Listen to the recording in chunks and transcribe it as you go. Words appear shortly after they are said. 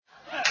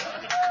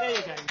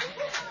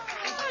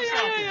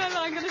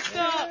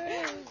start.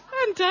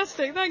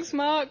 Fantastic. Thanks,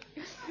 Mark.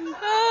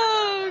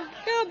 Oh,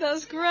 God,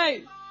 that's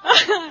great.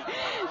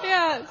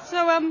 Yeah,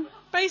 so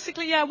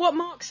basically, yeah, what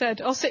Mark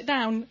said. I'll sit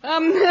down.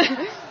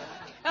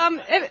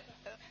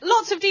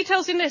 Lots of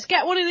details in this.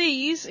 Get one of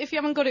these if you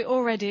haven't got it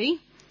already.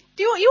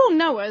 You all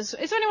know us?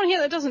 Is there anyone here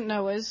that doesn't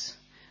know us?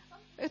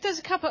 If there's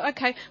a couple,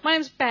 okay. My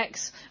name's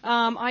Bex.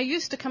 I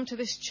used to come to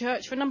this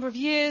church for a number of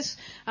years.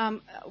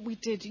 We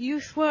did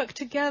youth work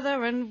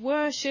together and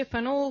worship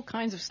and all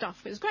kinds of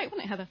stuff. It was great,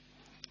 wasn't it, Heather?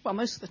 Well,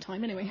 most of the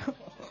time, anyway.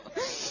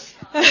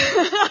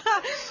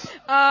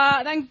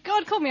 Then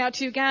God called me out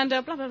to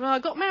Uganda, blah, blah, blah. I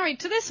got married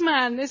to this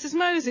man. This is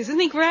Moses. Isn't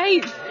he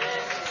great?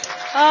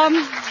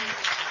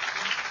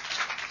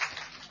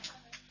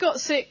 Got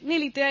sick,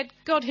 nearly dead.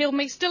 God healed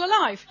me, still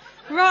alive.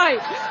 Right.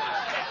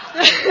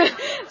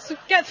 So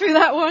get through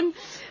that one.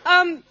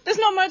 There's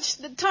not much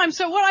time,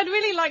 so what I'd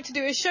really like to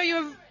do is show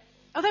you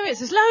oh, there is.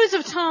 There's loads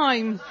of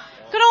time.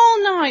 Got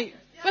all night.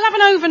 We'll have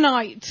an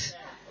overnight.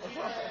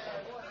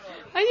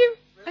 Are you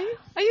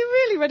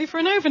really ready for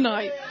an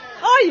overnight?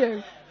 Are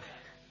you?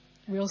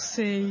 We'll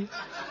see.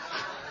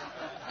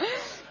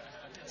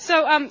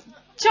 So,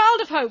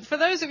 Child of Hope. For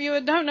those of you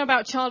who don't know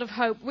about Child of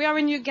Hope, we are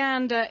in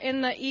Uganda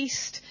in the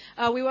east.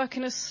 We work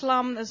in a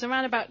slum. There's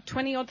around about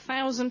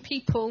 20,000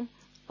 people.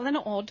 Well, they're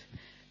not odd.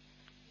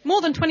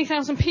 More than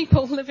 20,000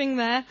 people living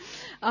there.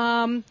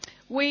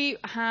 We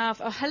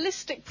have a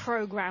holistic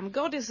program.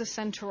 God is the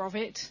center of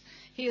it.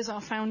 He is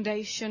our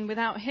foundation.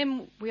 Without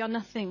him, we are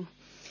nothing.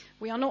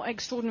 We are not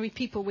extraordinary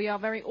people. We are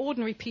very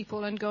ordinary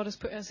people, and God has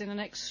put us in an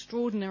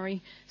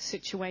extraordinary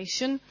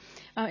situation.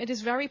 It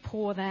is very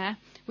poor there.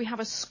 We have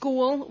a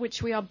school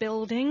which we are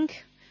building.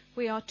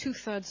 We are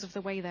 2/3 of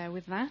the way there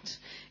with that.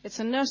 It's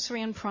a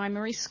nursery and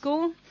primary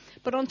school.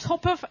 But on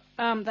top of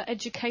the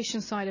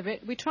education side of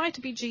it, we try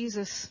to be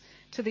Jesus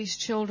to these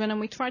children, and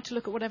we try to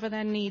look at whatever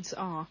their needs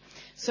are.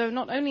 So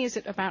not only is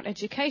it about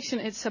education,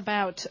 it's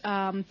about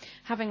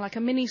having like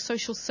a mini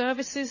social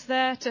services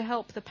there to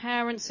help the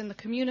parents in the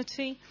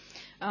community.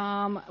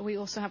 We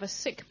also have a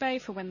sick bay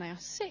for when they are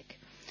sick,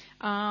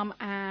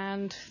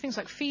 and things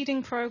like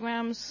feeding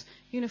programs,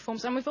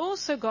 uniforms. And we've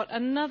also got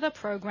another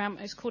program.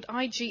 It's called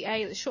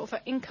IGA. It's short for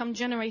Income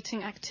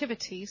Generating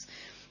Activities.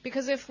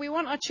 Because if we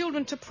want our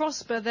children to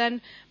prosper,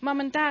 then mum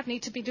and dad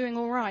need to be doing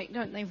all right,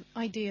 don't they,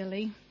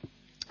 ideally?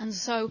 And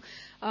so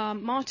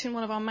Martin,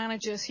 one of our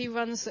managers, he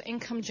runs the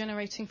income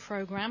generating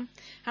program.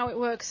 How it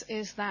works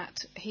is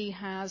that he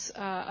has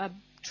a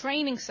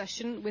training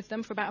session with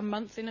them for about a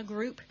month in a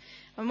group.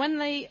 And when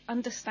they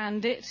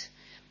understand it,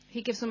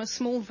 he gives them a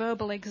small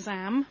verbal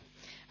exam.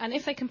 And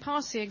if they can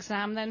pass the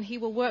exam, then he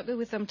will work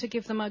with them to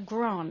give them a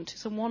grant.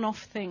 It's a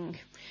one-off thing.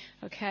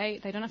 Okay?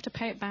 They don't have to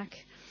pay it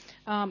back.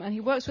 And he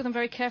works with them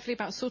very carefully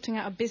about sorting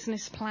out a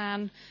business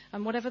plan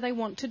and whatever they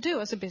want to do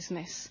as a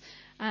business.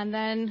 And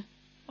then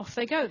off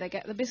they go. They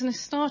get the business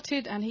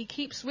started, and he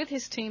keeps with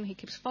his team. He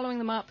keeps following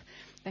them up.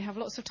 They have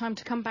lots of time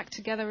to come back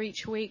together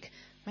each week,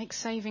 make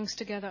savings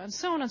together, and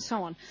so on and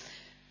so on.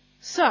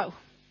 So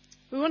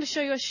we want to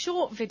show you a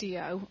short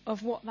video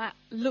of what that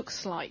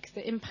looks like,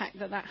 the impact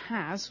that that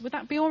has. Would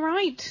that be all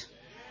right?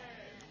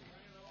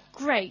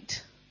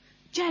 Great.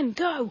 Jen,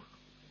 go.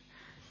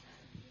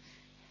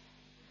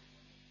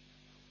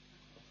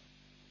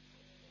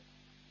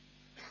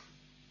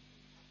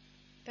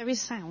 There is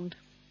sound,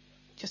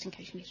 just in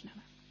case you need to know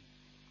that.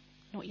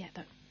 Not yet,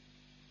 though.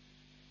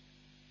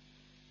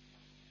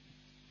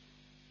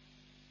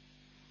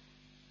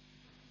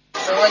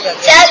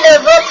 Child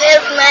of Hope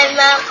helped my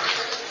mom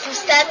to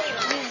start a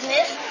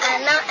business,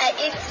 and now I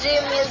eat 3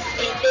 meals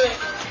a day.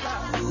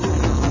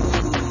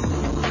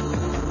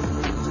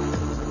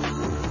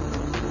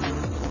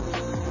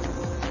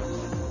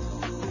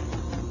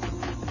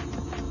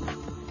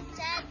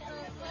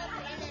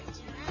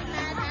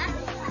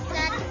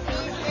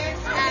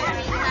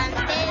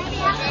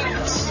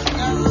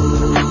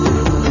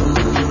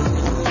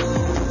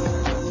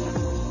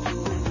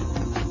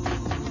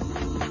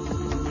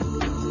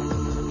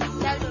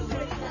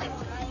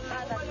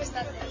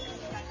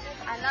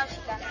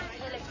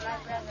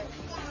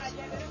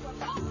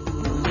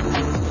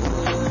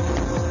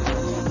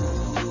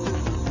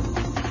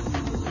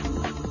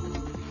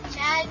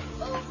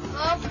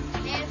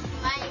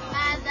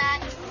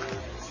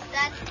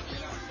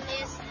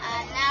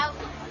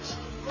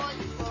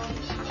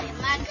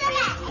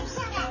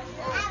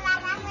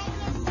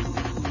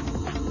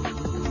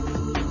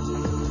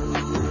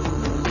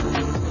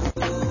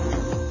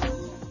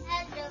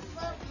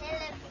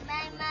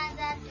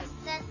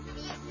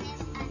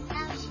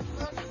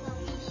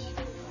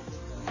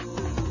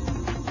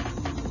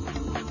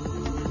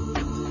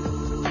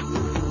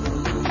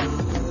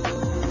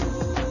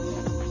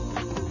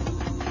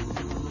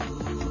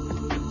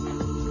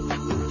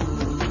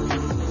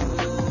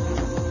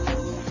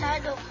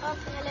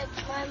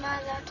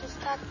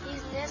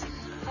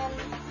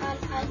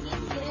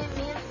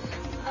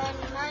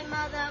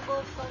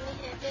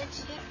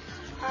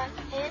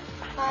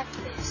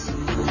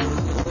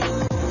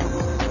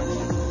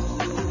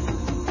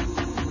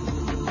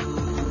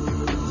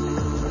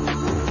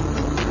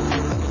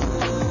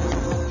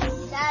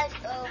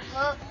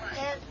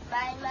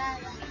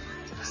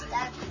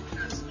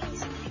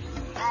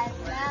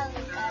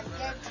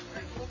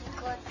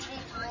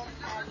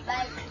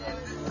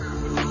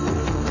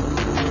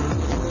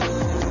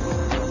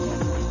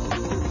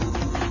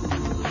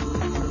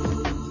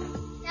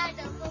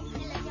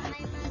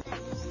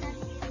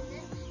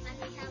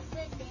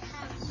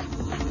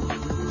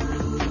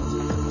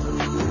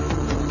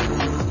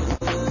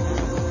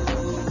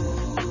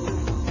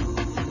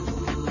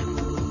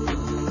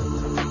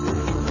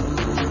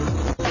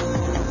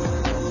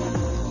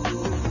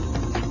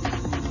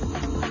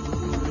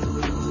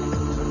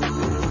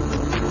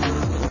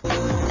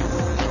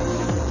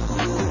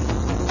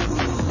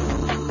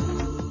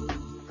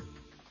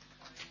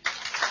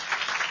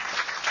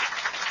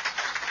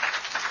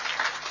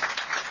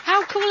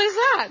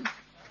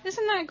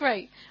 Isn't that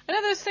great? I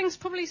know those things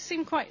probably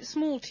seem quite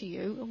small to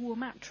you, a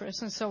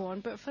mattress and so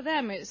on, but for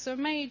them it's a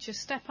major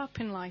step up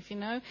in life, you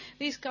know.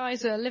 These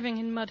guys are living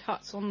in mud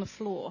huts on the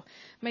floor,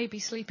 maybe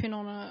sleeping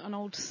on an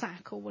old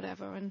sack or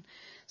whatever. And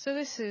so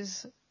this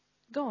is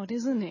God,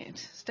 isn't it?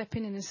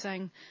 Stepping in and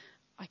saying,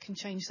 I can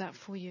change that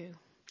for you.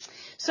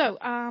 So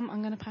I'm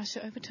going to pass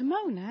it over to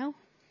Mo now.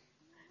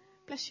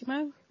 Bless you,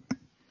 Mo.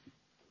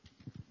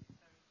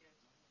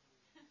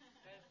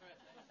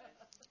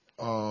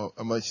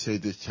 I might say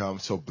that I'm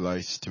so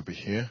blessed to be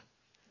here.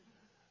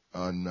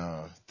 And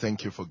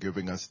thank you for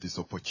giving us this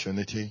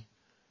opportunity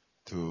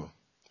to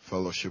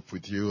fellowship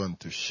with you and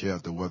to share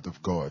the word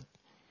of God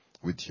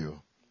with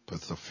you.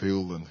 Pastor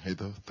Phil and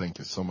Heather, thank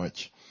you so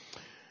much.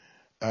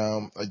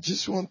 I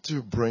just want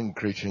to bring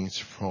greetings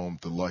from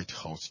the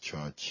Lighthouse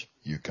Church,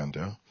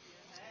 Uganda.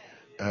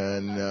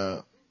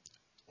 And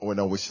when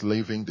I was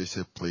leaving, they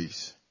said,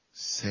 please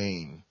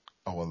send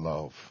our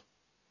love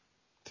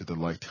to the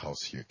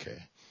Lighthouse UK.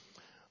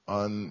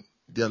 And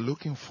they are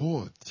looking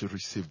forward to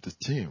receive the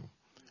team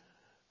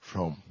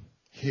from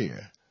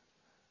here.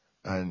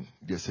 And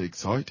they're so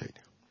excited.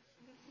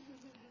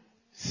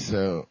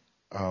 So,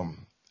 I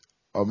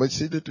might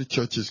say that the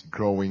church is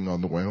growing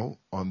on well,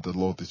 and the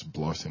Lord is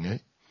blessing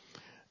it.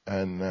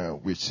 And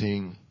we're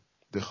seeing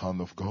the hand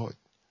of God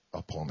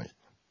upon it.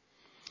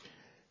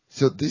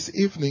 So this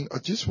evening, I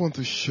just want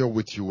to share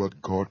with you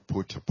what God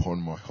put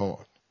upon my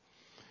heart.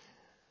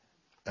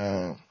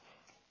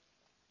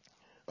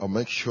 I'll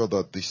make sure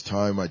that this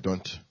time I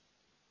don't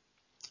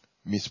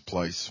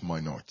misplace my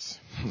notes.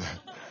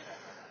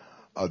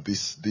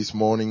 This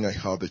morning I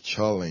had a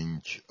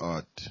challenge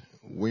at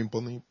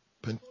Wimbledon,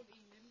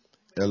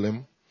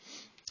 Elim,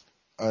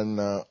 and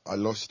I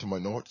lost my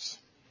notes.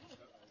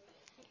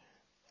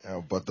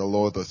 But the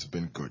Lord has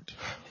been good.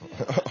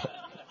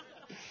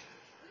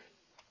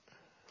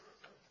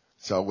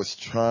 So I was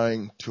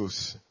trying to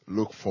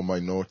look for my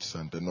notes,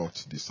 and the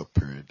notes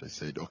disappeared. I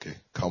said, okay,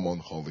 come on,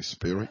 Holy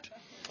Spirit,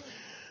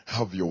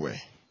 have your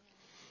way.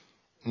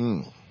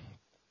 Can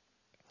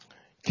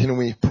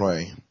we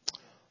pray?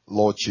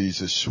 Lord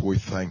Jesus, we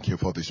thank you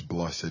for this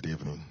blessed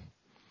evening.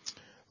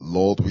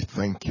 Lord, we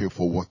thank you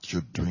for what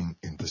you're doing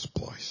in this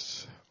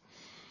place.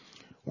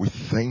 We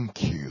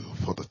thank you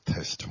for the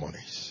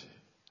testimonies.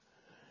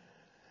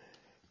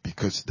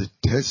 Because the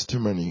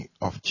testimony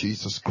of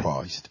Jesus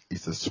Christ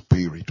is the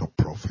spirit of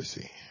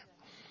prophecy.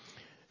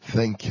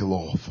 Thank you,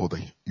 Lord, for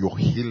your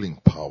healing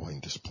power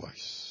in this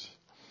place.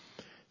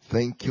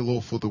 Thank you,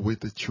 Lord, for the way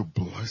that you're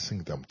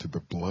blessing them to be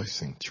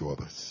blessing to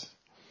others.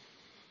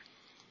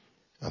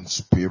 And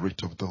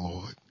Spirit of the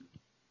Lord,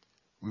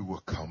 we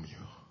welcome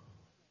you.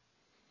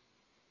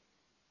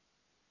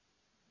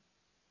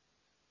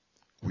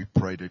 We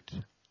pray that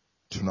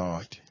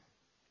tonight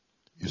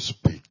you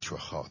speak to our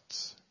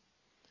hearts,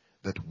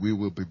 that we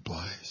will be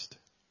blessed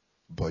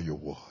by your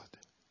word.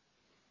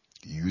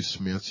 Use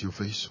me as your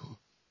vessel.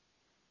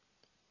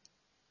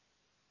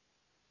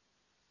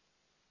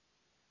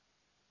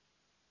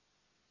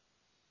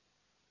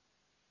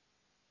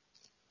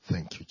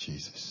 Thank you,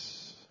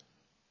 Jesus.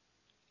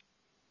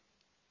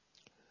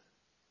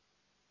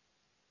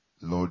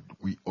 Lord,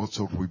 we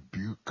also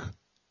rebuke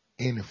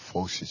any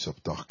forces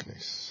of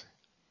darkness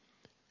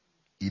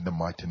in the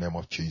mighty name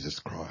of Jesus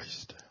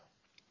Christ.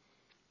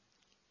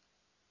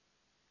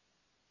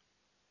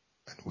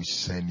 And we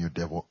send your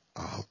devil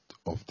out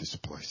of this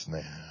place now.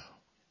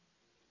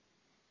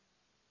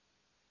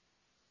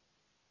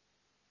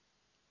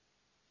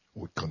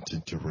 We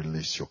continue to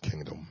release your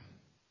kingdom.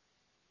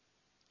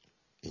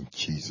 In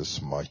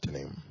Jesus' mighty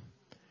name.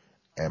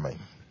 Amen.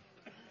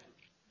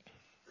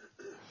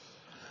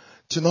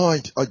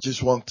 Tonight, I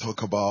just want to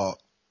talk about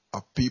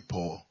a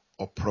people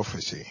of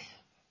prophecy.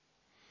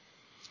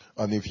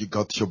 And if you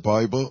got your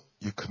Bible,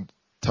 you can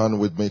turn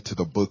with me to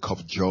the book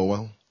of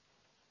Joel.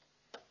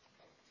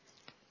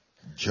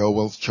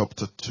 Joel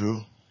chapter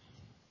 2.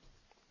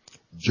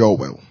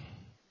 Joel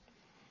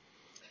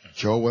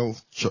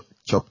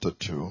chapter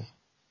 2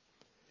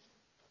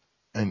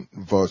 and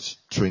verse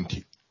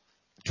 28.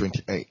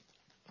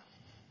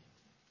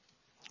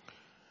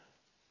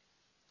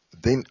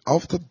 Then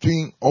after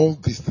doing all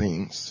these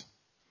things,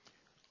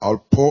 I'll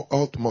pour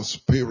out my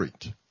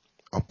spirit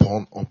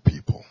upon all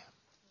people.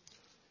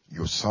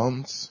 Your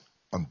sons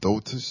and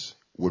daughters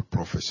will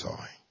prophesy.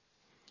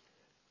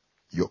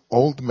 Your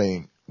old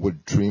men will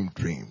dream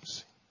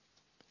dreams,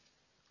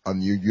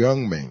 and your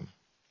young men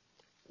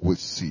will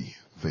see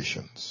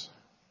visions.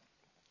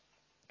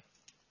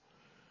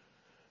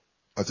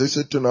 As I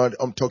said tonight,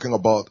 I'm talking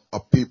about a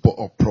people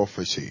of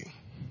prophecy.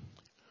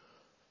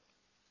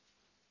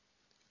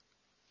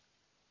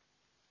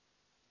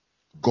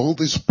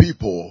 God's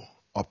people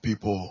are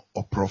people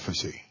of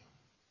prophecy.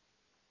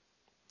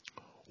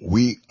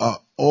 We are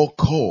all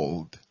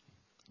called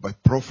by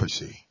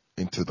prophecy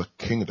into the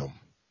kingdom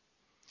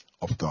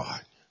of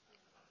God.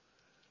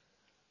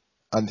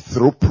 And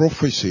through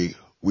prophecy,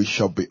 we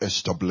shall be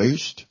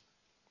established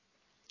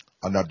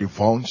and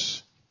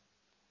advance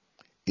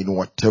in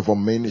whatever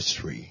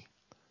ministry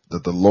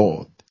that the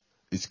Lord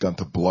is going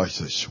to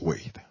bless us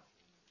with.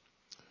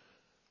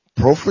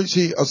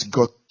 Prophecy has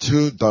got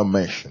two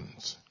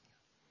dimensions.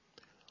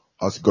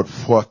 Has got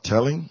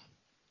foretelling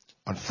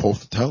and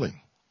forthtelling.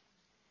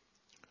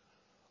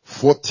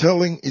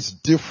 Foretelling is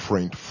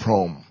different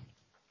from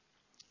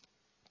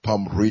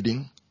palm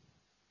reading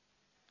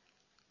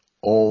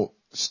or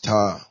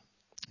star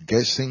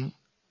guessing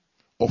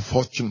or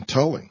fortune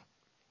telling.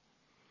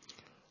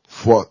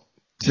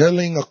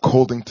 Foretelling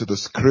according to the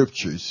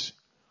scriptures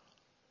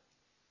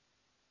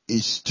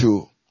is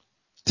to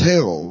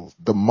tell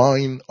the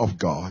mind of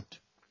God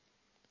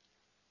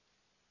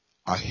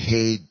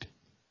ahead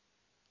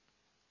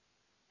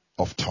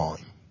of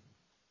time.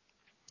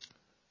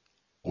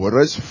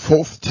 Whereas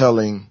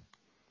forthtelling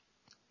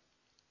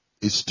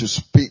is to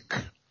speak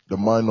the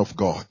mind of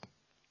God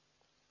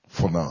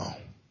for now.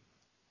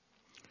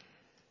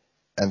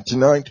 And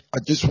tonight, I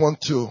just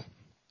want to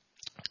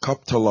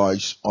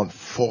capitalize on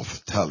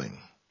forthtelling.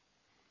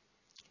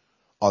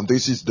 And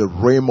this is the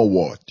Rhema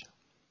word.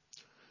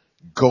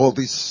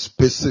 God's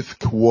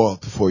specific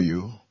word for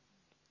you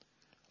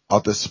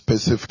at a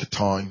specific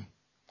time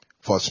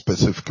for a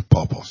specific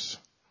purpose.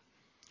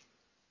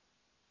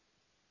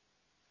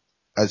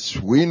 As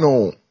we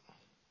know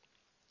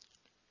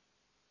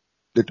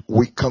that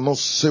we cannot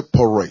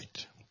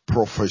separate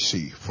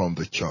prophecy from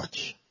the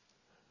church,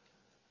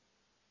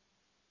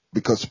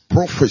 because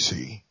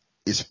prophecy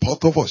is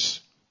part of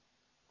us.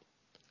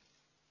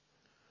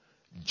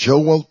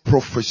 Joel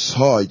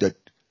prophesied that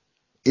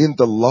in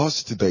the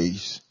last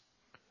days,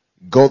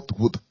 God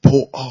would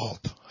pour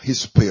out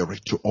his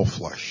spirit to all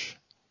flesh.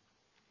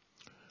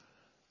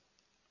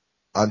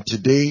 And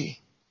today,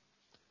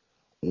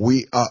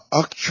 we are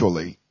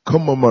actually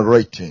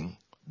commemorating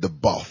the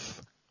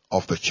birth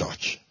of the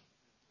church.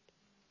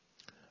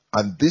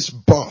 And this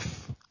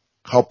birth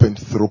happened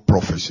through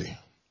prophecy.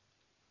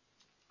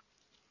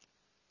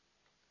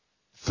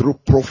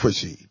 Through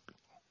prophecy,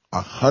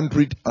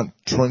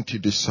 120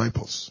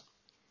 disciples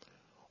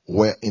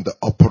were in the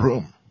upper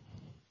room.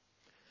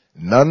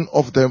 None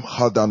of them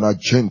had an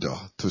agenda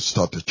to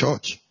start a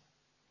church.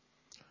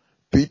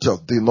 Peter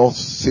did not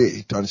say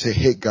it and say,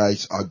 hey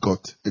guys, I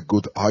got a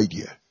good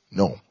idea.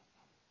 No.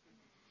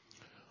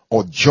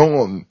 Or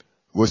John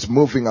was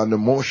moving an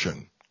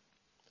emotion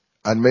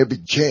and maybe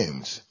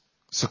James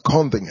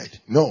seconding it.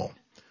 No.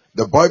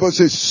 The Bible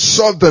says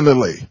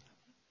suddenly,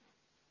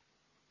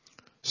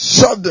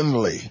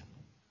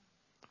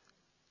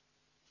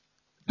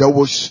 there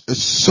was a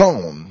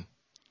sound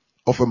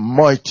of a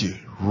mighty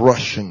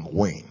rushing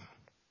wind.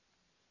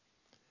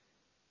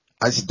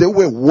 As they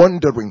were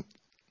wandering,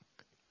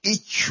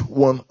 each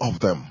one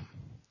of them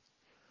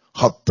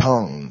had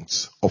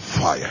tongues of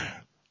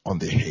fire on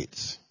their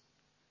heads.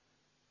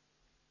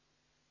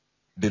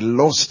 They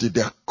lost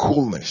their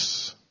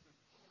coolness.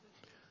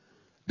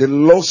 They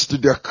lost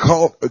their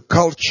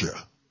culture.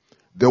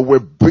 They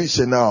were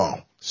busy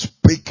now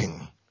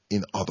speaking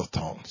in other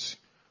tongues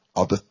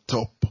at the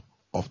top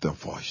of their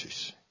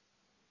voices.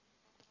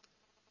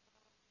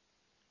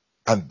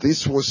 And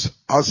this was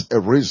as a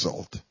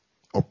result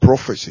of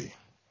prophecy.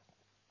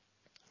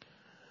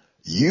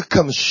 You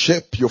can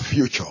shape your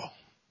future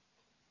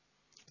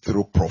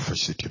through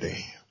prophecy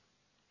today.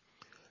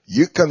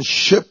 You can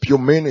shape your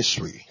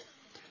ministry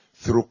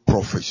through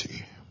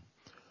prophecy.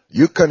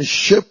 You can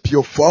shape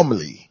your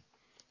family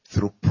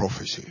through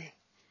prophecy.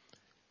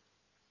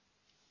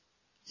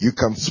 You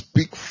can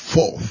speak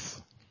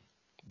forth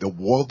the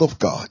word of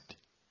God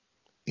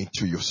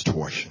into your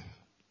situation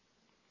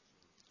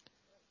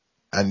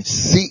and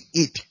see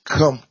it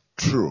come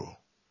true.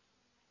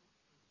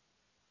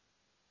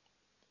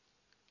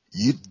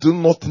 You do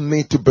not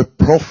need to be a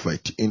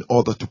prophet in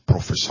order to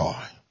prophesy.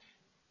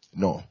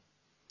 No.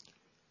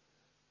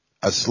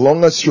 As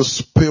long as you're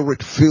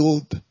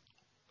spirit-filled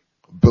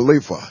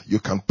believer, you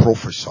can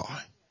prophesy.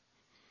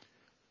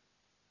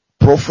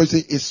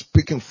 Prophecy is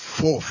speaking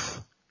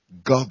forth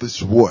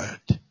God's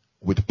word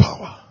with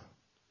power.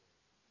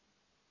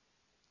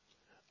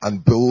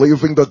 And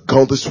believing that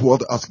God's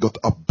word has got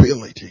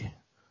ability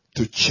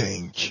to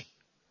change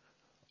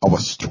our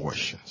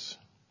situations.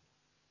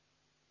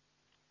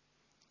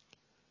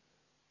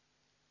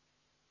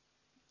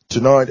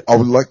 Tonight, I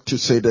would like to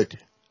say that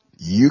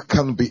you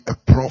can be a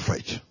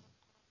prophet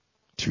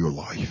to your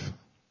life.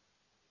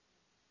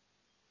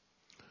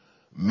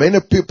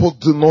 Many people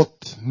do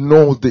not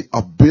know the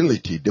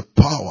ability, the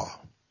power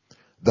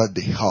that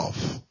they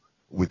have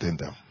within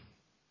them.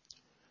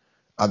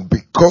 And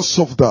because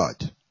of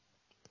that,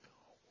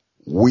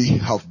 we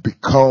have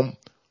become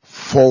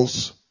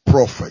false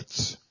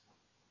prophets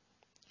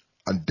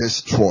and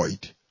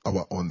destroyed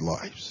our own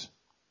lives.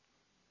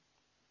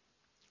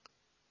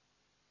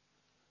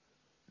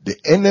 The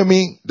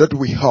enemy that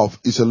we have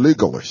is a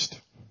legalist.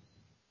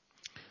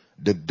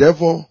 The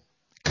devil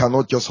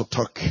cannot just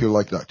attack you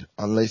like that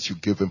unless you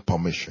give him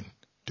permission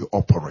to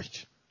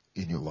operate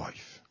in your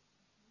life.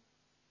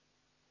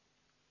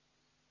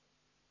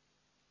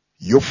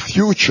 Your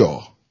future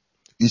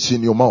is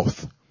in your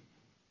mouth.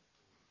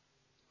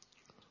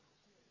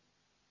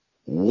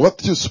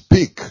 What you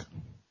speak,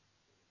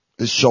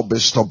 it shall be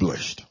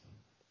established.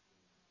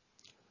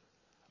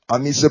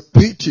 And it's a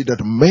pity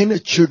that many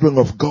children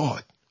of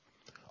God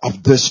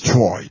have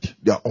destroyed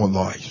their own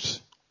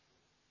lives.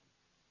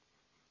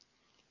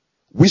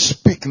 We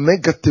speak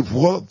negative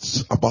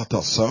words about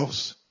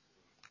ourselves,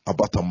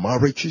 about our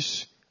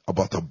marriages,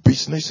 about our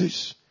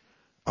businesses,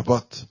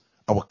 about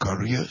our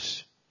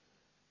careers.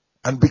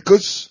 And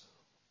because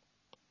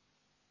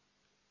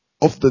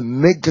of the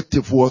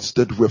negative words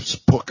that we have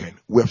spoken,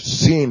 we have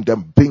seen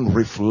them being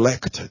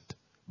reflected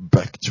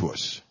back to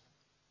us.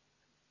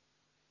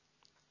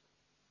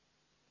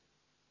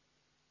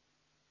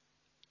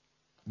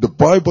 The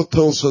Bible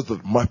tells us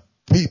that my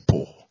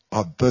people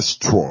are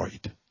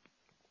destroyed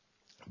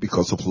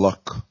because of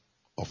lack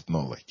of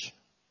knowledge.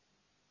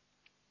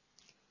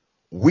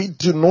 We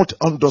do not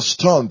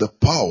understand the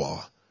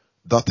power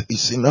that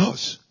is in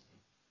us.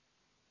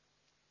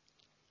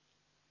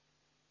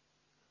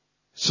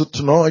 So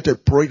tonight I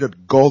pray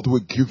that God will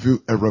give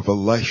you a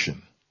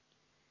revelation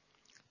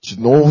to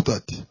know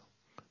that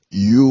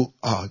you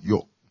are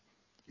your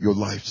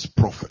life's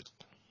prophet.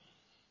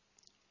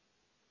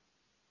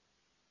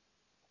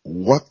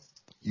 What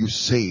you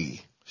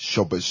say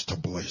shall be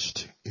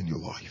established in your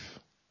life.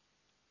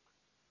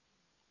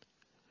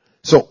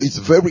 So it's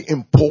very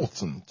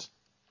important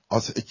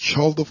as a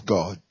child of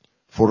God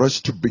for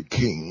us to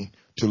begin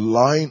to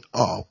line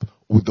up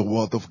with the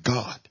Word of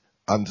God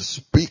and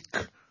speak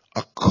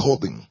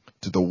according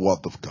to the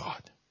Word of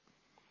God.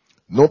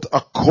 Not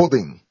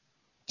according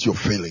to your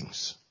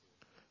feelings.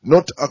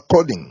 Not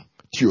according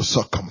to your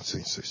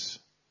circumstances.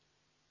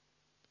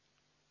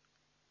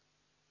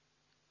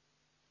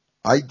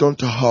 I don't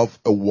have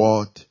a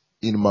word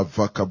in my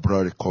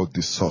vocabulary called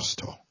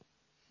disaster.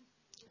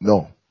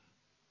 No.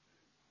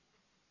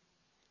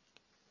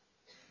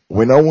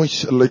 When I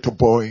was a little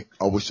boy,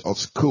 I was at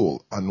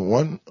school, and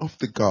one of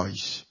the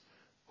guys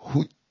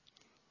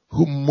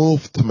who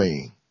moved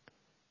me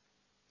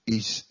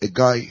is a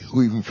guy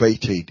who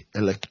invented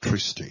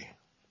electricity.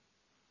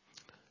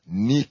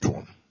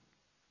 Newton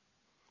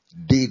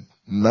did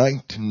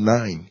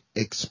 99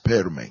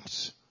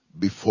 experiments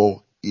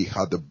before he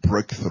had a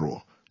breakthrough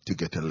to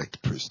get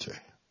electricity.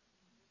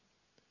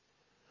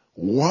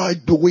 Why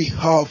do we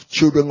have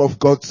children of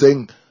God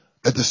saying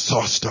a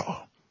disaster?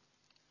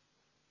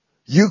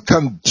 You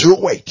can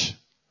do it.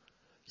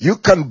 You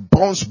can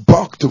bounce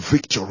back to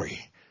victory.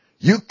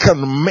 You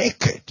can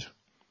make it.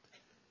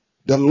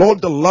 The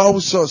Lord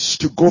allows us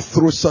to go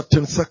through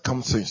certain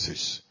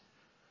circumstances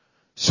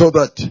so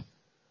that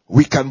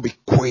we can be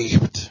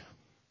equipped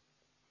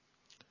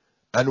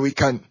and we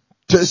can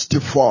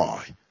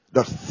testify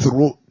that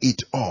through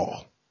it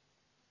all,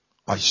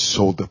 I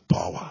saw the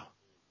power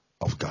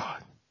of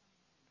God.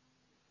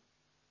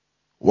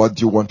 What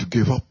do you want to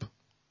give up?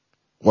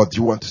 What do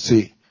you want to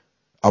say?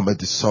 I'm a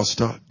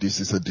disaster. This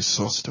is a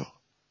disaster.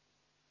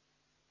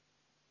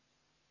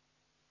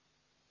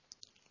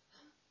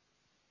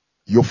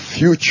 Your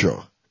future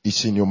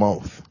is in your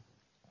mouth.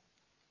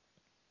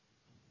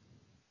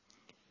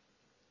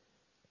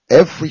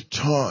 Every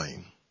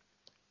time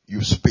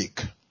you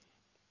speak,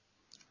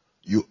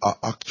 you are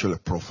actually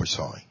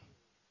prophesying.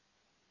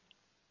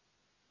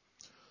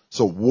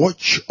 So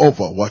watch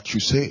over what you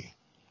say.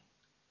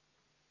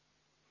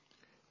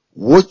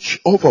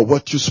 Watch over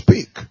what you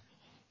speak.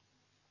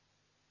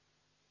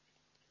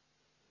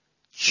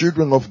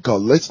 Children of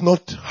God, let's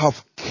not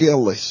have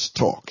careless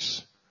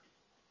talks.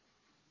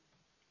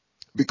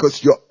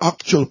 Because you're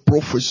actually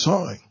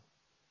prophesying.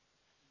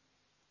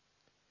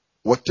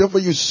 Whatever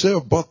you say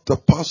about the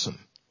person,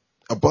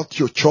 about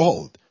your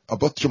child,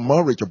 about your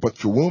marriage,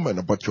 about your woman,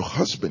 about your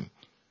husband,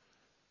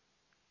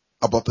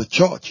 about the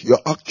church, you're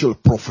actually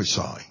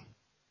prophesying.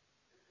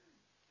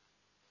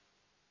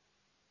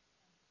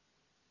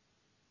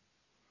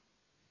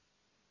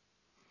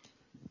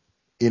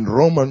 In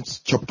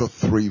Romans chapter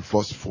 3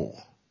 verse 4,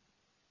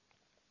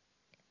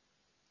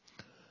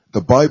 the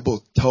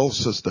Bible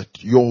tells us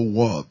that your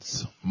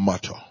words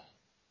matter.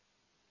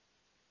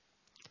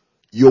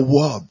 Your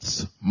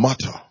words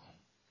matter.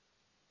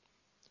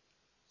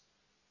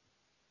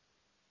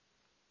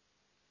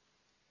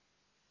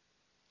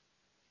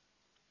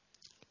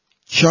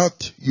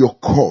 Chart your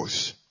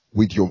course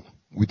with your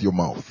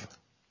mouth.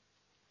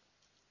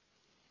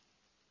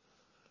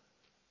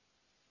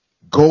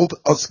 God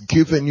has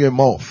given you a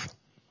mouth.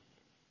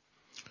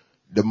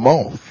 The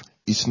mouth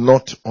is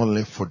not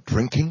only for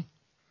drinking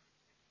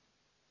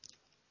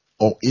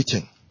or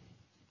eating,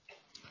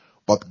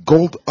 but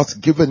God has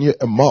given you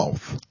a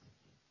mouth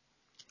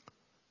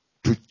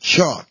to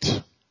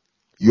chart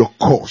your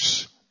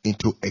course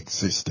into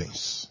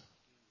existence.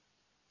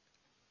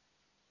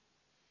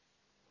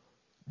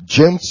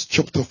 James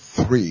chapter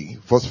 3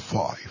 verse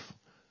 5,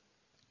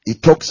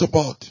 it talks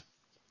about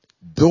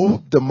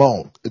though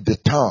the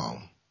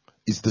tongue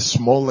is the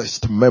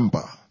smallest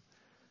member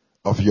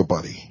of your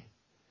body,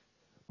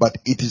 but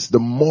it is the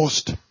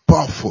most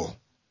powerful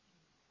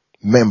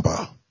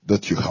member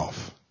that you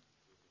have.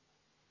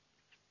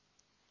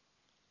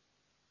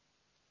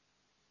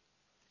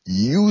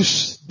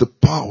 Use the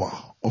power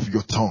of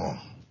your tongue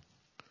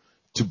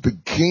to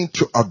begin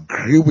to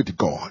agree with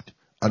God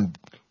and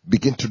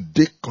begin to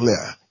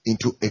declare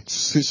into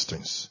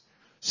existence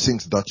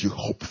things that you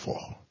hope for.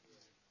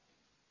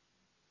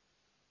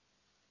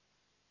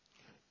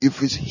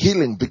 If it's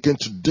healing, begin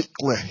to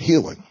declare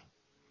healing.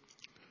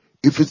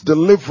 If it's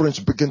deliverance,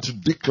 begin to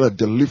declare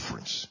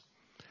deliverance.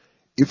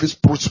 If it's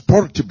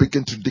prosperity,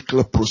 begin to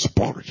declare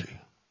prosperity.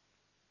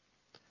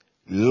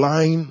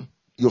 Line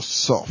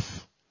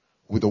yourself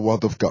with the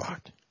word of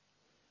God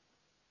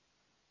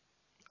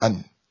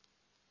and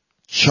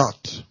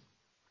chart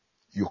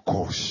your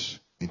course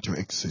into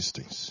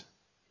existence.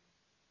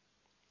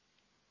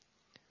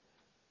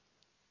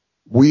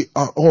 We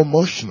are all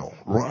emotional,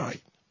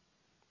 right?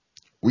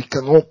 We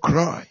can all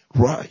cry,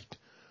 right?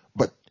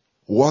 But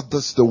what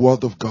does the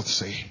word of God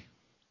say?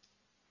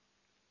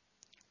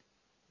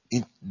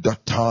 In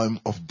that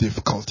time of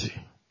difficulty,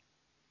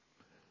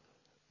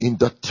 in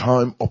that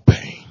time of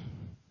pain,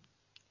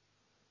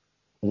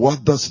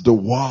 what does the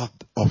word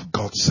of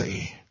God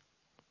say?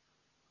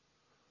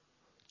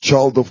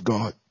 Child of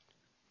God,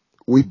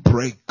 we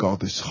break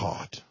God's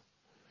heart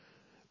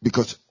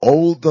because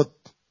all that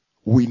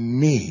we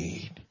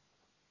need,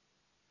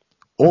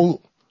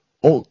 all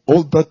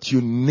that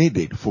you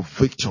needed for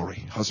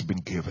victory has been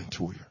given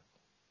to you.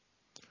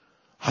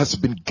 Has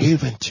been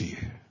given to you.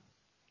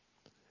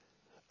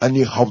 And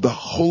you have the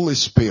Holy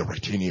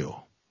Spirit in you,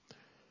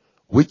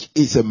 which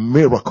is a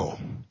miracle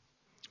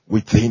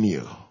within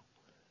you,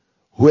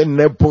 who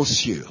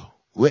enables you,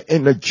 who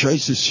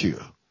energizes you,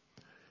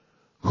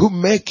 who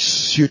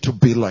makes you to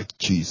be like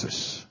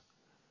Jesus.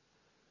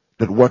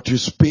 That what you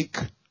speak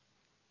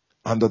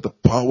under the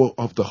power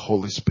of the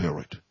Holy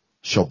Spirit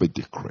shall be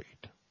decreed.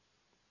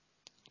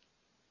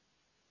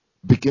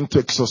 Begin to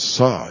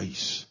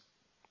exercise,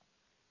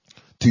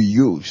 to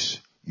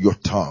use your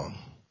tongue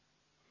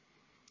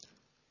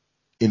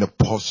in a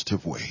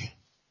positive way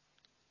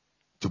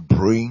to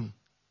bring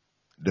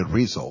the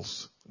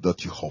results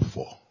that you hope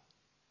for.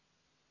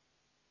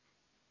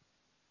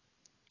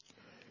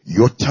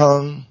 Your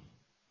tongue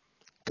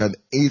can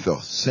either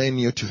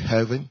send you to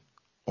heaven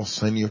or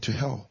send you to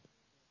hell.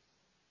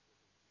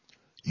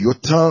 Your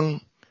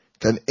tongue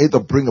can either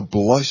bring a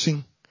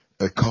blessing,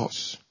 a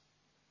curse.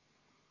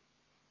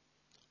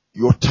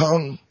 Your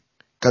tongue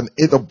can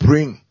either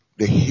bring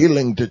the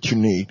healing that you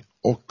need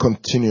or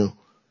continue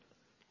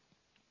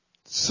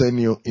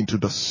send you into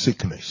the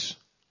sickness.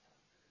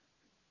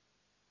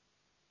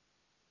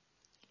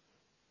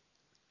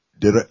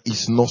 There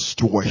is no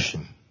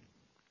situation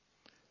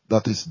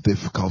that is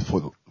difficult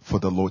for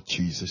the Lord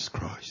Jesus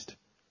Christ.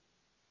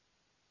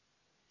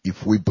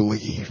 If we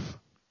believe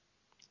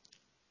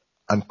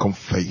and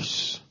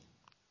confess,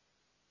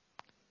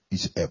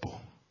 He's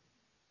able.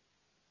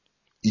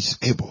 He's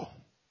able.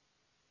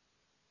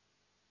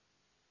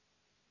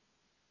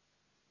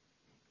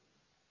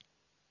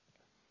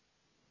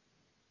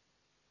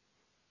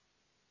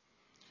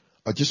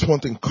 I just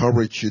want to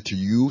encourage you to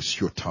use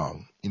your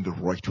tongue in the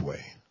right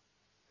way.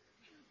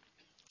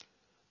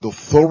 The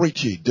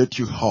authority that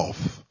you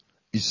have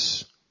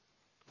is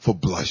for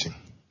blessing.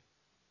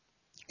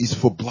 Is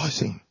for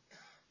blessing,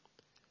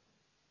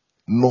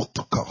 not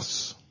to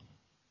curse.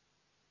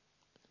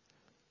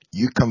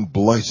 You can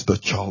bless the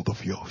child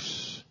of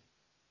yours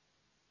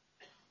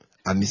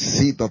and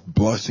see that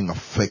blessing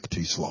affect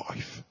his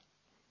life.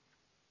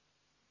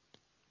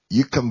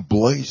 You can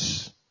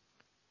bless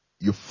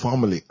your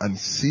family and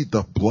see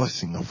that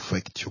blessing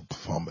affect your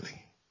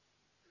family.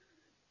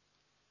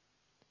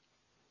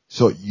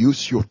 So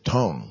use your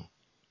tongue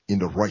in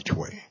the right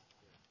way.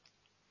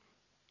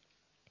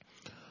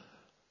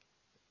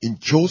 In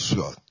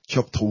Joshua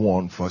chapter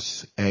 1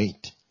 verse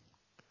 8,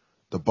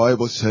 the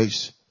Bible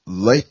says,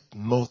 "Let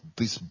not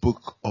this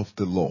book of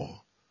the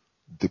law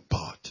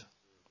depart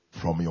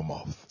from your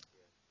mouth,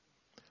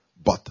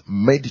 but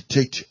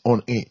meditate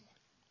on it.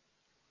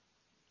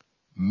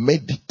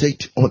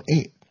 Meditate on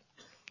it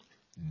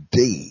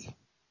day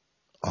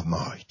and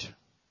night,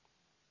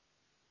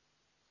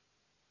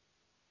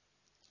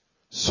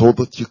 so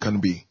that you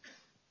can be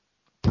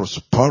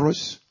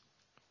prosperous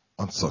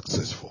and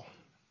successful."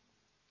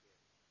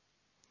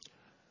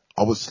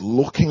 I was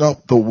looking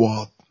up the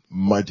word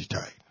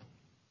meditate,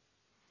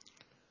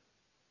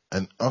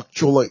 and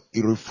actually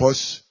it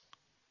refers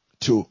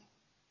to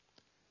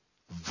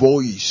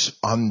voice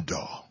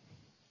under.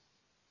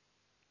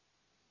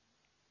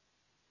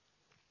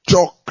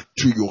 Talk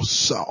to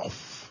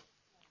yourself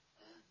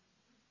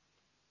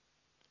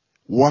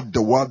what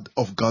the word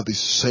of God is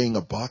saying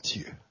about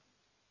you.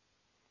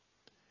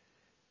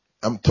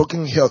 I'm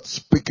talking here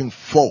speaking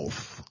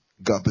forth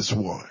God's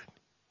word.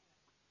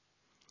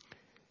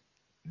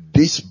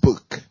 This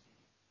book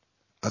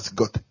has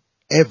got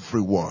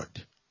every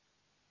word,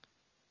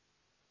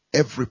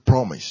 every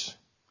promise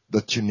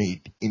that you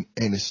need in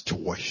any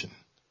situation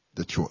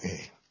that you're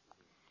in.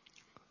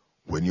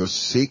 When you're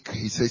sick,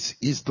 He says,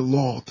 "It's the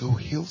Lord who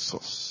heals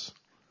us.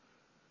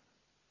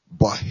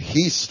 By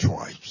His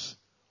stripes,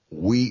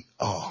 we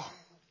are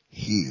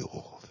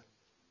healed."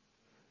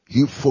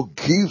 He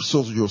forgives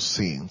us your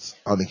sins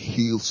and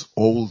heals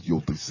all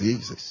your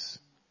diseases.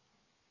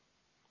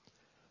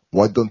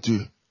 Why don't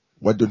you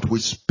Why don't we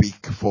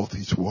speak forth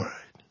His word?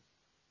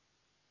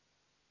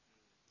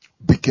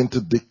 Begin to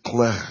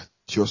declare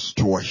to your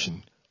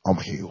situation, I'm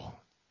healed.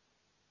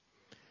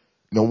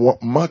 No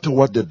matter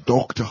what the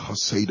doctor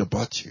has said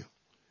about you,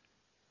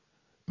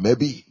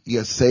 maybe he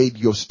has said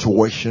your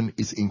situation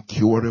is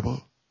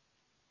incurable.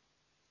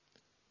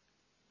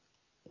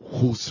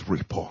 Whose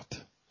report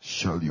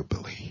shall you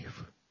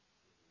believe?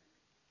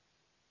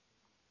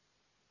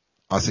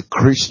 As a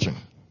Christian,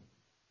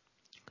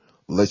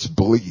 let's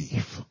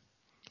believe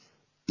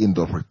in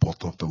the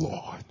report of the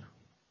Lord.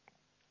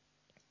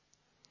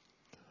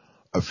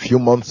 A few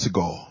months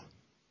ago,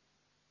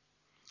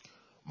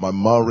 my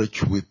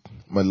marriage with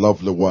my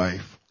lovely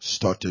wife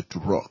started to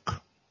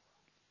rock.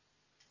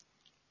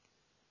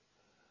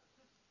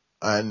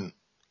 And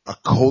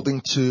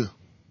according to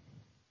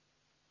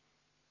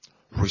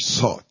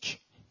research,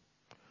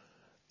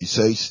 it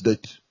says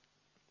that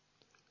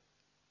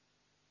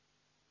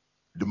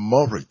the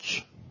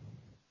marriage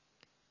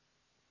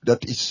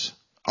that is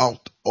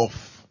out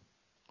of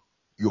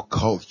your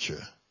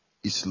culture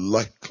is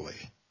likely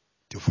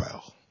to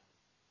fail.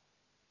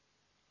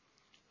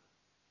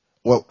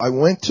 Well, I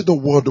went to the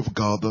Word of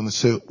God and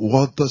said,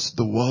 what does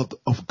the Word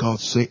of God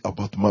say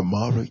about my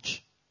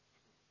marriage?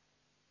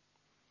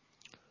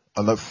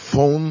 And I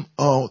found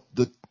out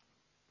that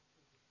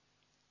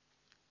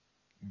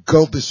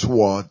God's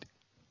Word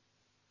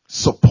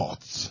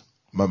supports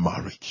my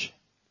marriage.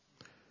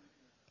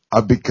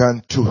 I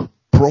began to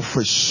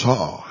prophesy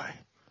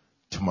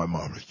to my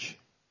marriage.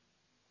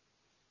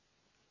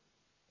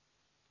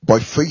 By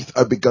faith,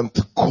 I began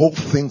to call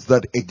things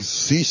that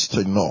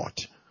existed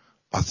not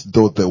as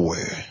though they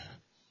were.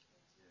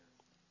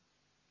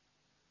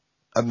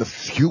 And a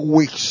few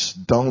weeks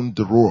down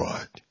the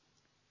road,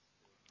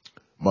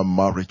 my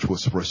marriage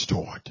was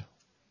restored.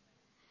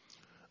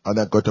 And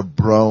I got a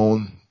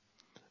brand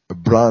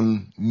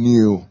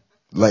new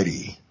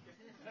lady.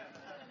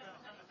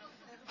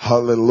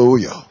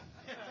 Hallelujah.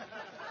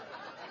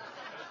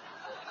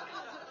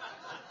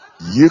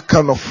 You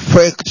can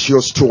affect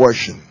your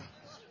situation.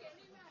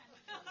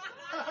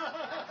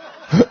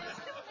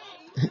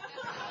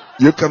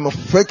 You can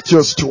affect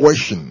your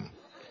situation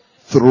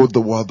through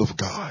the Word of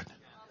God.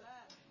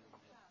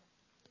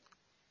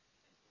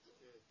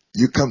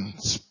 You can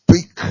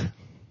speak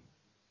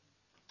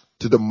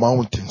to the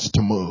mountains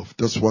to move.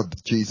 That's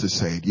what Jesus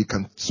said. You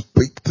can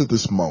speak to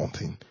this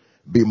mountain,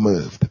 be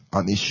moved,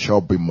 and it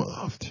shall be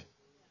moved.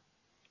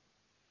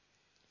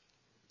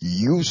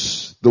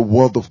 Use the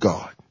Word of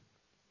God.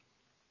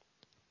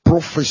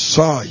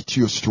 Prophesy to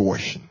your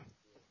situation.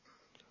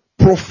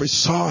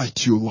 Prophesy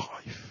to your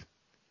life.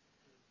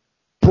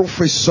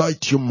 Prophesy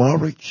to your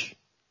marriage.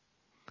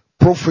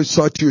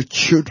 Prophesy to your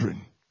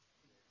children.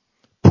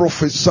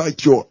 Prophesy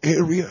to your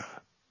area.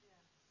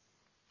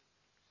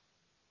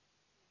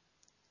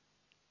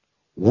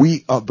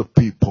 We are the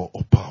people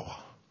of power.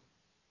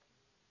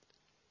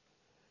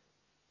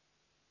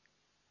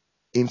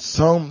 In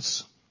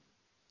Psalms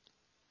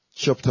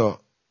chapter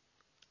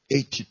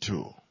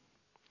 82,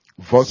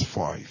 verse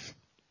 5,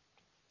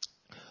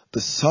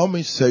 the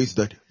psalmist says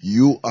that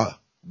you are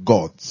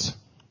gods.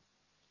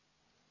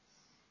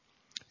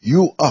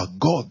 You are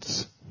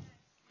gods.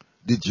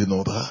 Did you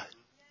know that?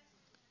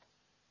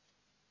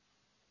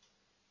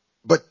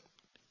 But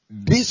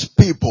these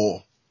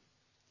people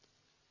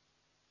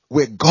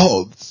were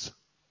gods,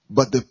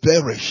 but they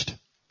perished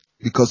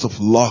because of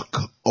lack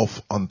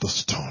of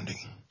understanding.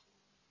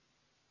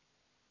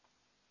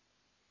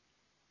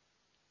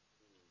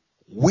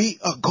 We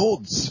are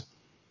gods.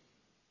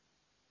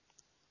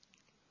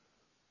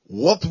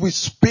 What we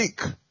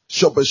speak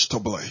shall be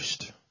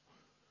established.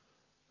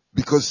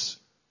 Because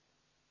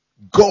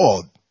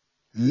God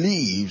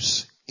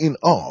lives in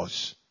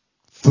us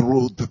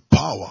through the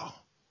power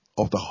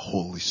of the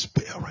Holy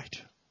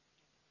Spirit.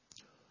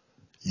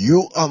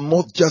 You are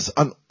not just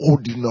an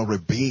ordinary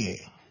being.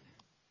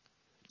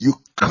 You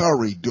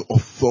carry the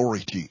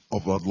authority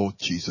of our Lord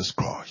Jesus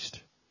Christ.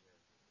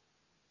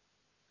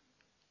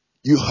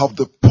 You have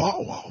the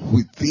power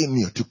within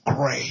you to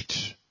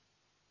create.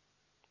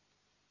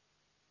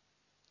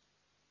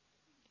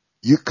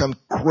 You can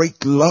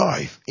create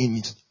life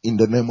in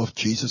the name of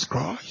Jesus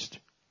Christ.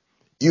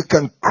 You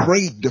can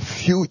create the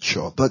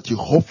future that you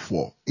hope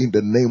for in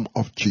the name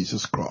of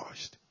Jesus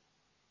Christ.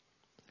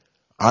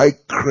 I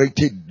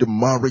created the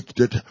marriage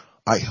that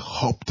I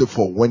hoped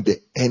for when the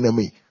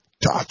enemy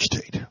touched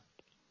it.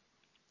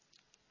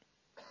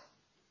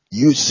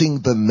 Using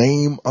the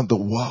name and the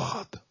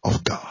word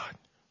of God.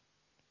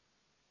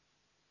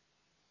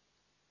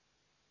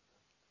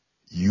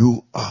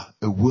 You are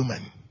a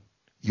woman.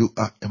 You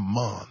are a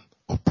man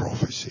of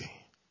prophecy.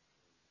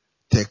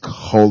 Take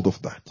hold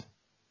of that.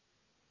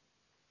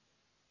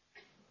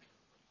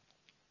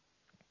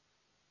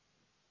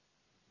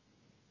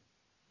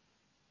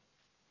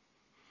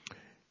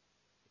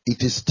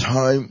 It is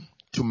time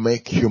to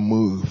make your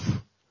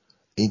move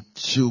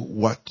into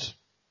what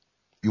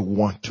you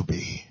want to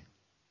be.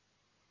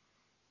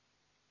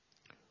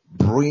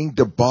 Bring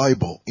the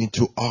Bible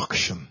into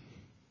action.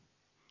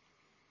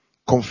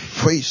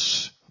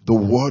 Confess the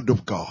word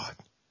of God.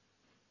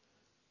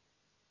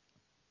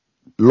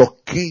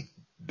 Locate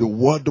the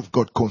word of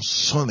God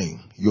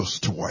concerning your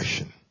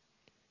situation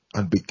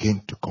and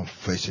begin to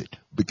confess it.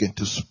 Begin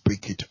to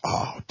speak it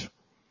out.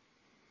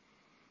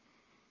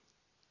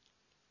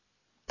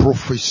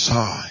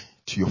 Prophesy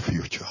to your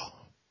future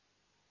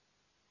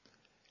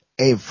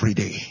every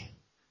day.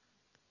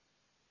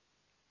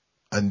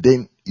 And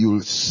then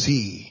you'll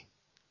see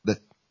that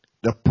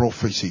the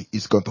prophecy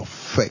is going to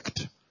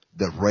affect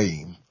the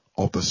realm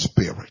of the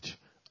spirit.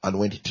 And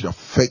when it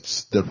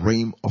affects the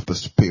realm of the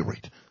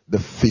spirit, the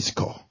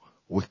physical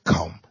will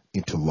come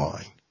into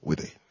line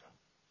with it.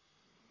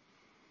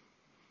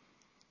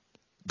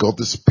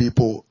 God's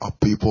people are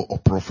people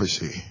of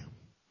prophecy.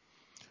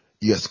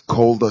 He has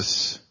called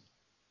us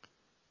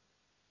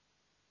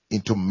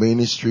into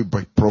ministry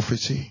by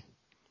prophecy.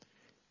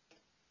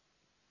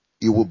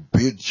 He will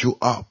build you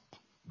up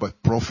by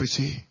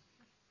prophecy.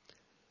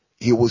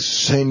 He will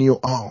send you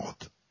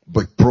out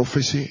by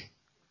prophecy.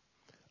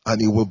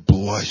 And He will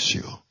bless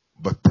you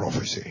by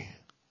prophecy.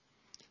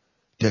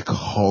 Take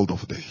hold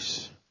of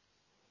this.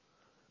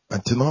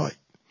 And tonight,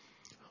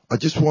 I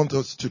just want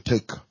us to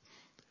take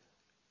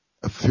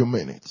a few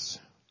minutes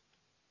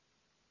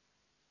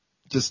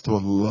just to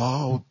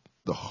allow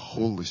the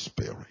Holy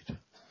Spirit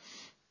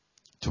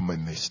to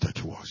minister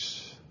to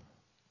us.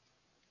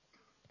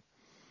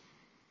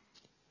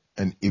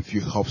 And if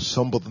you have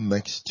somebody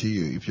next to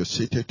you, if you're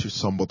seated to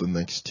somebody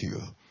next to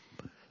you,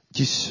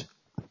 just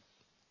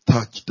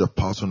touch the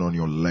person on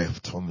your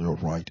left, on your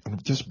right,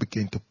 and just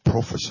begin to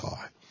prophesy.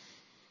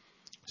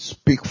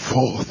 Speak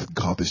forth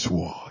God's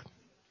word.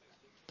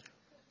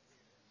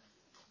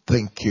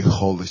 Thank you,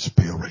 Holy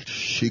Spirit.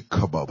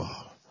 Shikababa.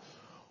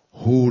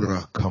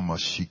 Hura kama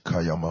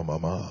shikaya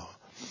mama.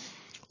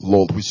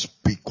 Lord, we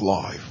speak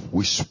life.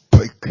 We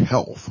speak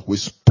health. We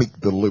speak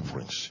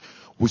deliverance.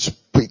 We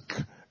speak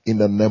in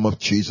the name of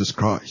Jesus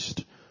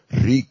Christ.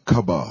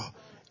 Rikaba.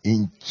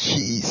 In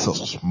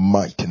Jesus'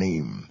 mighty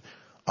name.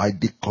 I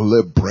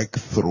declare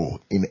breakthrough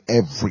in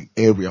every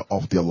area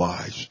of their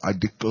lives. I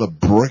declare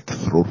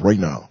breakthrough right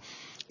now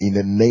in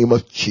the name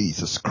of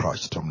Jesus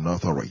Christ of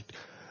Nazareth.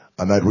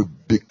 And I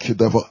rebuke you,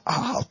 devil,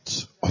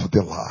 out of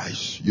their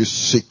lives. You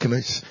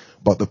sickness,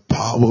 by the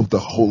power of the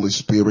Holy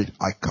Spirit,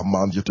 I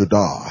command you to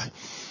die.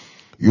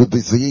 You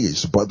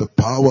disease, by the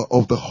power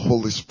of the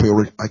Holy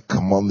Spirit, I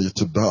command you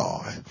to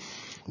die.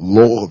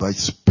 Lord, I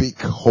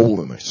speak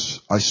holiness.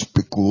 I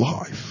speak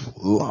life.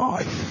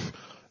 Life.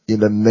 In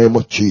the name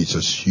of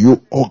Jesus,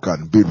 you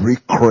organ be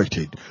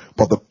recreated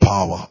by the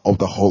power of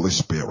the Holy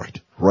Spirit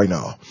right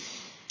now.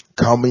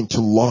 Come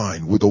into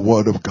line with the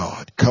word of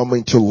God. Come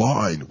into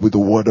line with the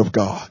word of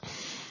God.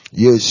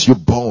 Yes, your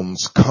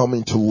bones come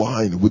into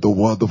line with the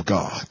word of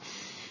God.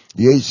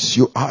 Yes,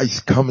 your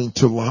eyes come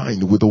into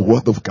line with the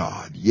word of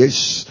God.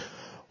 Yes,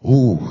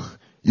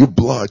 your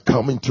blood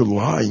come into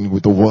line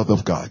with the word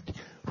of God.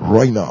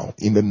 Right now,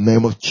 in the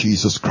name of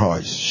Jesus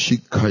Christ.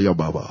 Shikaya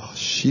Baba.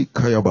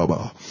 Shikaya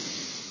Baba.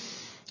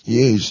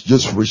 Yes,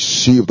 just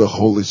receive the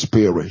Holy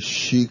Spirit.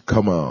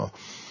 Shikama.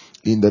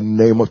 In the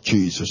name of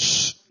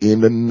Jesus.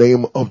 In the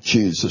name of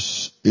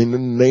Jesus. In the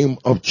name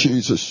of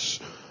Jesus.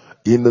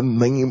 In the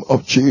name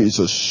of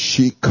Jesus.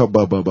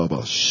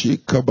 Shikabababa.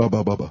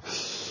 Shikabababa.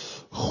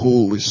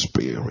 Holy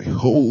Spirit.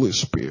 Holy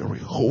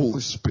Spirit.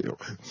 Holy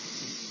Spirit.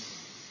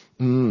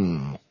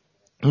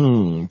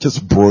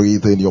 Just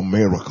breathe in your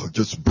miracle.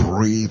 Just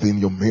breathe in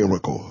your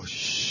miracle.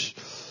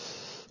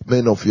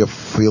 Many of you are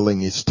feeling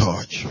His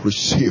touch.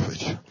 Receive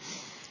it.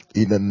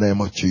 In the name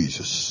of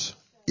Jesus.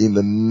 In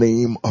the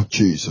name of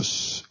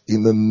Jesus.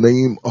 In the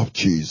name of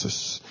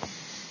Jesus.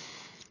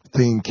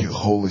 Thank you,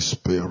 Holy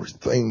Spirit.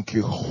 Thank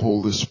you,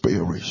 Holy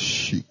Spirit.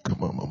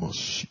 Shikamama,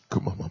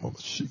 shikamama,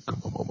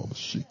 shikamama,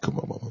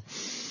 shikamama.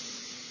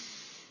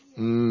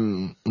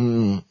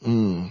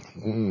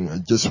 I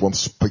just want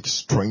to speak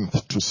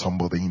strength to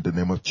somebody in the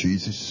name of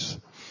Jesus.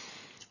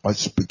 I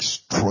speak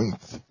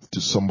strength to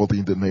somebody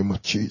in the name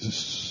of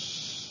Jesus.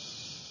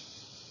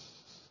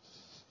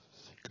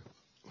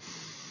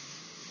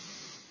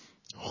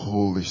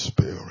 Holy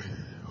Spirit.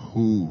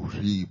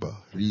 Riba,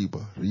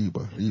 riba,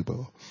 riba,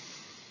 riba.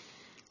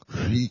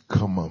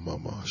 Rika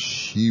mama,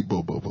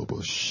 shiba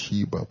baba,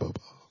 shiba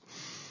baba.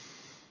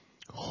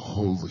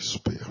 Holy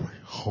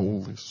Spirit,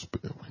 Holy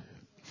Spirit.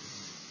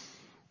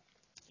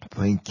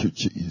 Thank you,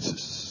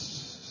 Jesus.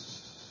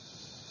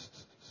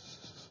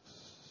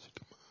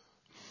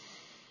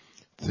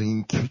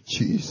 Thank you,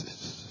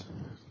 Jesus.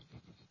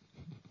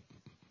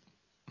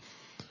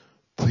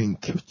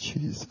 Thank you,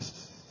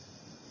 Jesus.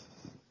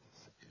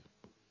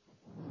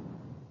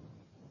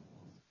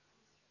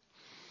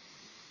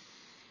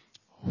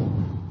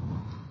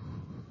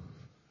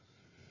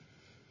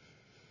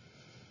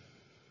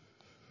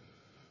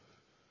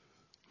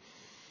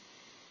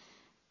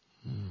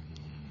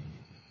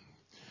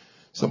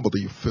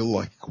 Somebody, you feel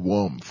like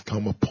warmth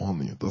come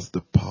upon you. That's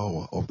the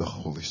power of the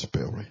Holy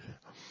Spirit.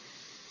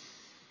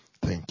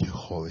 Thank you,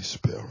 Holy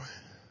Spirit.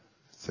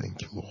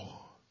 Thank you, Lord.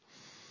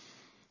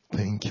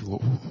 Thank you,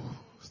 Lord.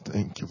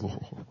 Thank you,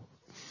 Lord.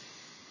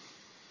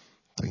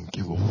 Thank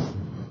you, Lord.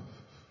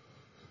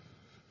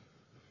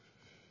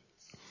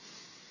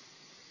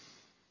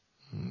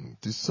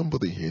 There's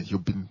somebody here,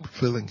 you've been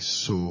feeling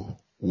so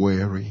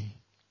weary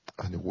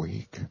and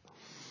weak.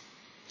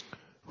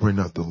 Right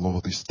now the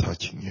Lord is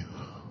touching you.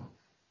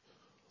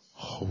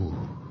 Oh.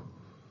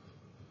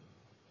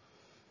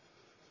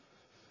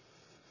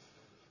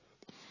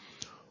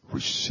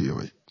 Receive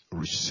it.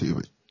 Receive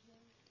it.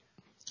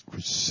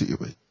 Receive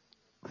it.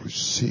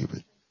 Receive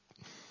it.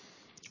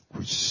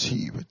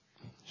 Receive it.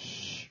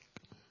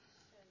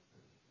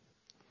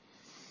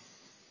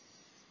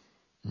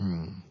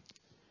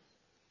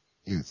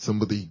 If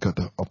somebody got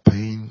a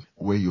pain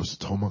where your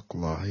stomach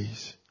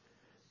lies,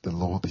 the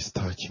Lord is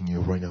touching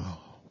you right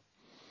now.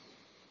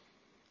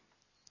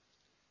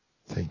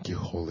 Thank you,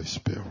 Holy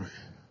Spirit.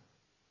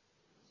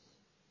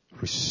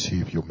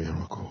 Receive your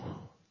miracle.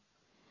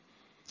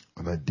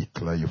 And I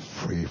declare you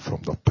free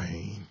from the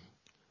pain.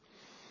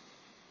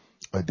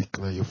 I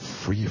declare you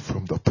free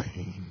from the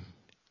pain.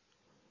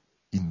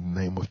 In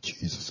the name of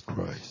Jesus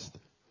Christ.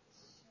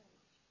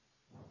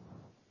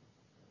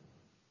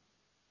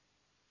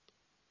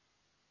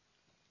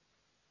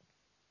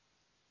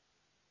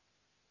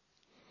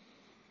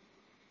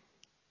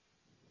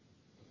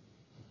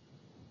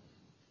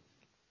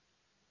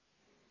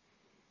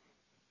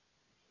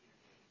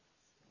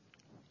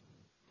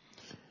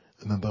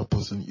 Another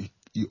person,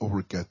 you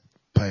already get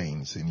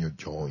pains in your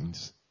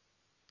joints.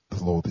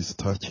 The Lord is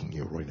touching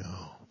you right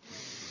now.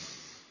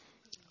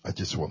 I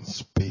just want to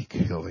speak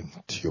healing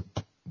to your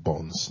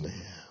bones now,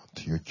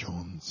 to your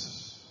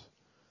joints.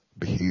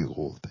 Be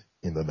healed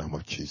in the name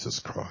of Jesus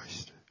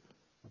Christ.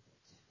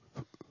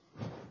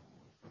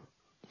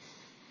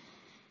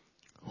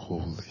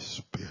 Holy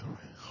Spirit,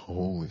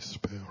 Holy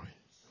Spirit.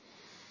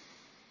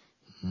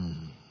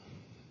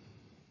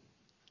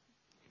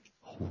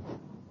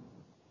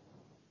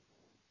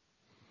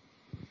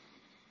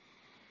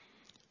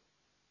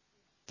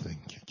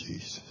 Thank you,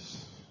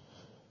 Jesus.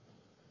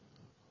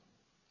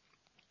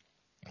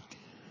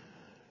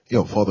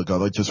 Yeah, Father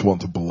God, I just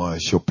want to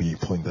bless your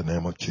people in the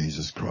name of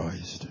Jesus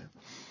Christ.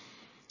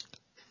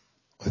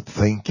 I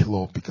thank you,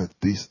 Lord, because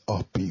these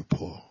are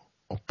people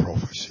of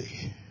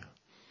prophecy.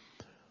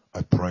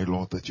 I pray,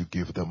 Lord, that you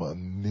give them a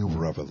new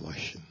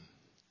revelation.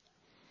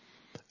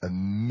 A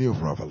new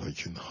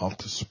revelation, how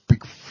to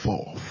speak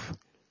forth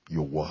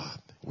your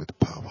word with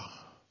power.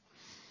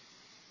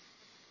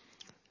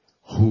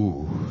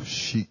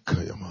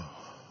 Shikayama.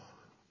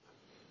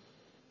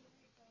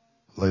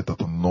 Let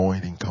that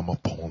anointing come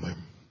upon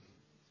them.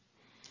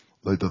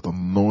 Let that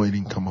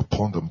anointing come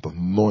upon them, the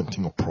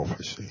anointing of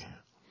prophecy.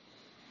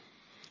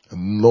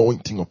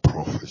 Anointing of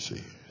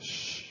prophecy.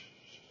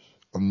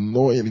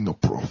 Anointing of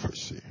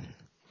prophecy.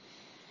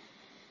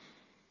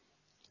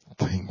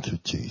 Thank you,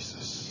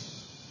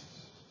 Jesus.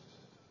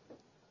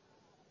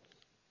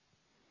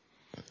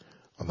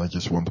 And I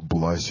just want to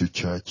bless you,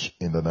 church,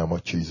 in the name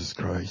of Jesus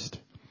Christ.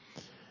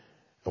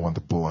 I want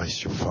to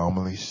bless your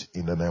families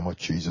in the name of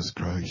Jesus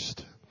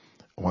Christ.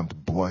 I want to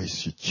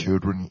bless your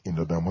children in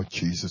the name of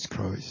Jesus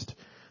Christ.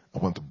 I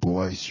want to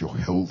bless your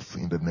health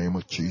in the name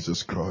of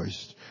Jesus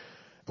Christ.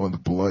 I want to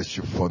bless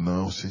your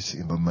finances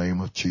in the name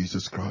of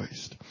Jesus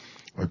Christ.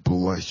 I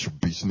bless your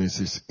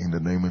businesses in the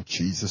name of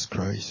Jesus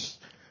Christ.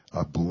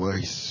 I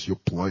bless your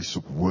place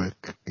of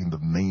work in the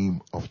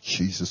name of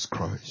Jesus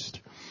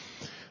Christ.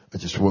 I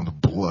just want to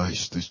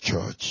bless this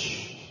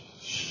church.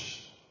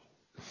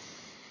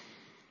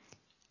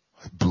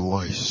 I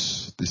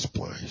bless this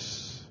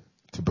place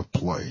to be a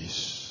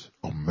place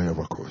of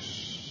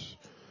miracles,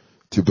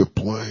 to be a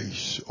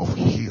place of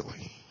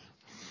healing.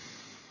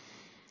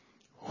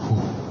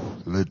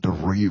 Let the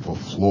river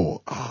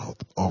flow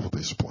out of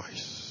this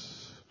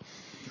place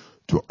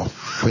to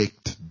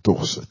affect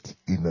Dorset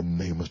in the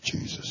name of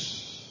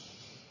Jesus.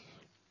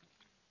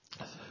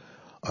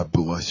 I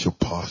bless your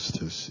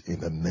pastors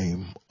in the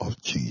name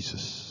of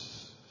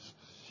Jesus.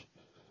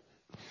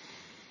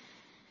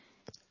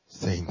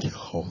 Thank you,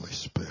 Holy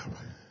Spirit.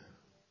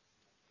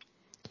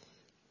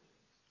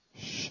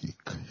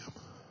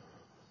 Shikayama.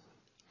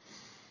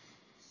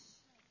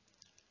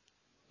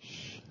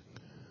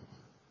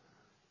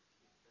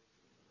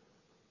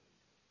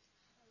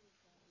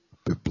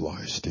 Be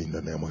blessed in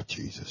the name of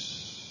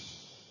Jesus.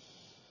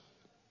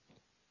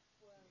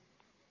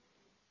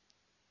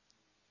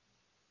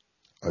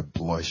 I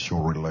bless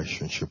your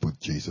relationship with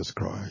Jesus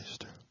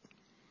Christ.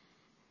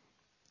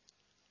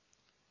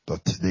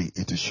 That today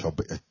it shall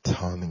be a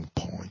turning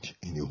point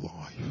in your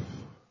life.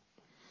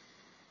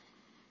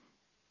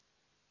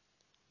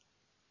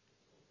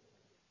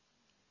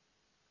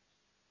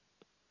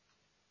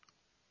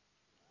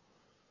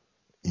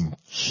 In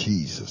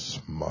Jesus'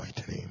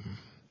 mighty name.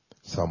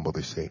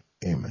 Somebody say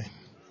amen.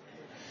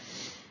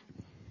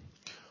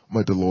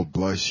 May the Lord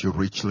bless you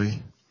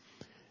richly.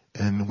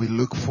 And we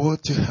look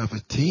forward to have a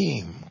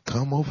team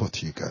come over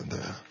to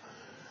Uganda